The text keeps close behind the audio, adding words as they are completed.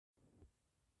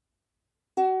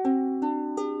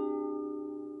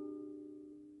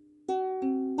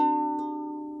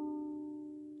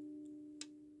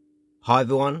Hi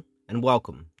everyone, and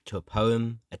welcome to A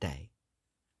Poem a Day.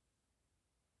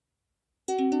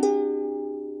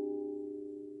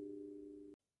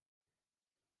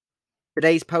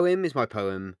 Today's poem is my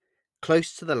poem,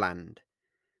 Close to the Land,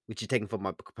 which is taken from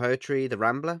my book of poetry, The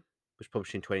Rambler, which was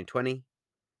published in 2020,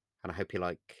 and I hope you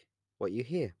like what you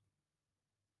hear.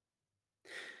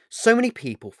 So many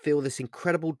people feel this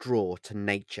incredible draw to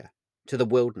nature, to the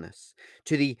wilderness,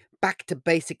 to the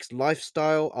back-to-basics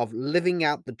lifestyle of living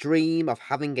out the dream of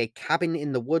having a cabin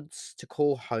in the woods to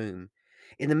call home,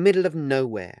 in the middle of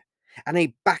nowhere, and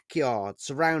a backyard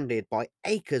surrounded by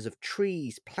acres of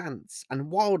trees, plants, and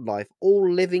wildlife, all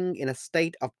living in a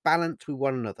state of balance with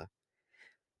one another.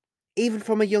 Even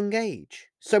from a young age,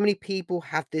 so many people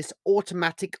have this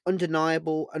automatic,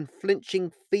 undeniable,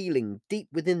 unflinching feeling deep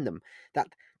within them that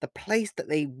the place that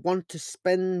they want to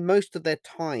spend most of their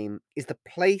time is the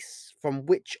place from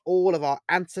which all of our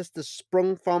ancestors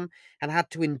sprung from and had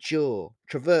to endure,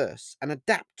 traverse, and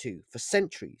adapt to for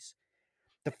centuries.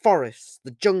 The forests,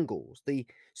 the jungles, the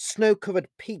snow-covered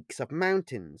peaks of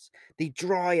mountains, the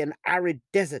dry and arid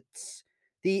deserts,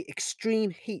 the extreme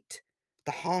heat,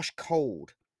 the harsh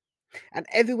cold, and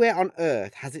everywhere on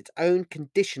earth has its own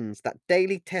conditions that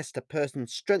daily test a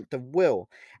person's strength of will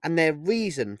and their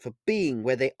reason for being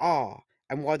where they are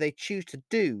and why they choose to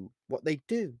do what they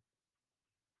do.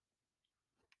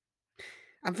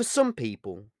 And for some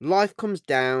people, life comes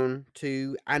down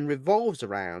to and revolves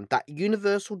around that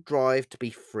universal drive to be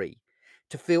free,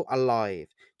 to feel alive,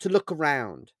 to look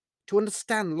around, to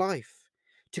understand life,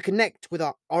 to connect with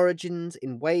our origins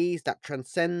in ways that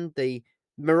transcend the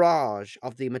mirage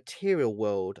of the material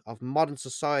world of modern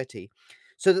society,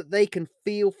 so that they can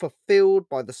feel fulfilled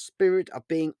by the spirit of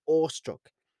being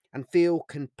awestruck and feel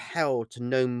compelled to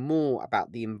know more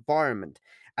about the environment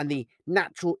and the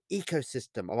natural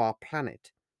ecosystem of our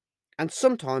planet. And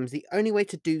sometimes the only way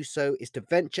to do so is to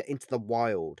venture into the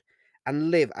wild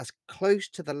and live as close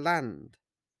to the land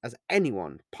as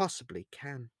anyone possibly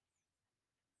can.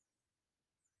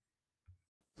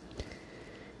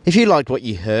 If you liked what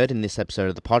you heard in this episode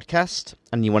of the podcast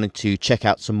and you wanted to check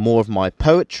out some more of my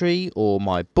poetry or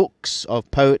my books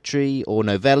of poetry or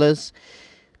novellas,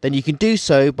 then you can do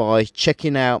so by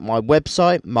checking out my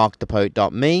website,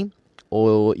 markthepoet.me,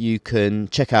 or you can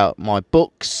check out my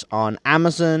books on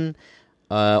Amazon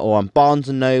or on Barnes &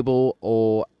 Noble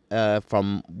or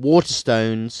from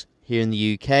Waterstones here in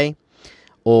the UK,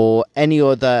 or any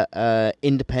other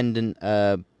independent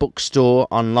bookstore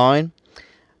online.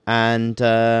 And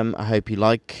I hope you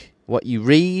like what you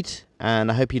read,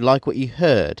 and I hope you like what you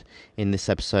heard in this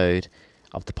episode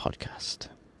of the podcast.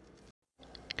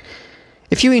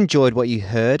 If you enjoyed what you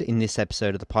heard in this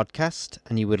episode of the podcast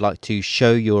and you would like to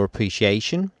show your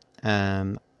appreciation,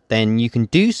 then you can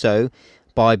do so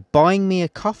by buying me a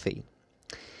coffee.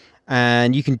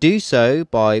 And you can do so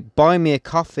by buying me a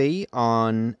coffee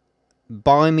on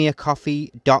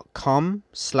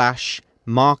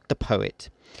buymeacoffee.com/markthepoet.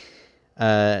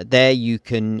 There you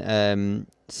can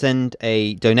send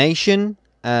a donation,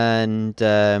 and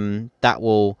that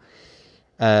will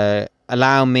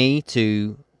allow me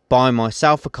to buy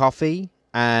myself a coffee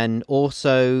and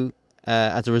also,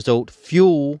 as a result,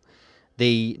 fuel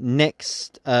the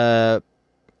next poem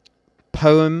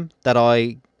that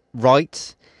I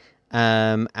write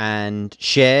and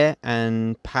share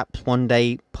and perhaps one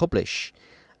day publish,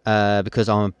 because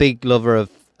I'm a big lover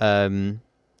of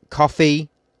coffee.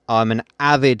 I'm an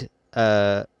avid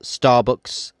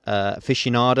Starbucks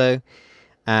aficionado,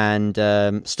 and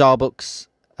Starbucks,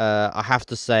 I have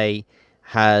to say,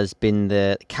 has been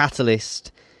the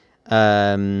catalyst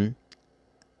of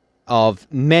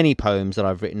many poems that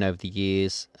I've written over the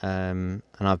years, and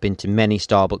I've been to many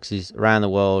Starbucks around the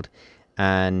world,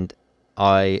 and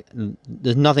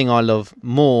there's nothing I love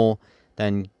more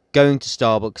than going to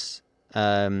Starbucks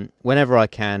whenever I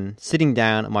can, sitting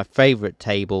down at my favourite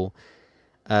table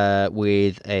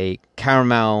with a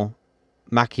caramel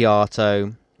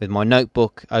macchiato, with my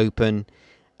notebook open,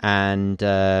 and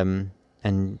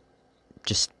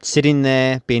just sitting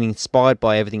there, being inspired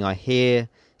by everything I hear,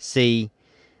 see,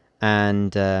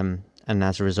 and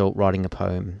as a result, writing a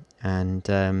poem. And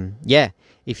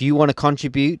if you want to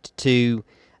contribute to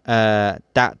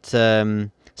that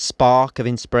spark of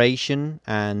inspiration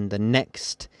and the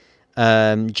next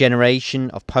generation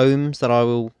of poems that I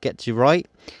will get to write,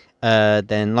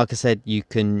 then, like I said, you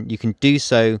can do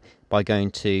so by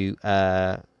going to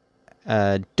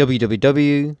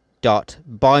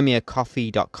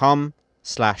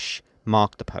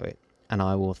www.buymeacoffee.com/markthepoet, and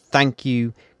I will thank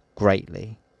you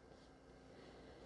greatly.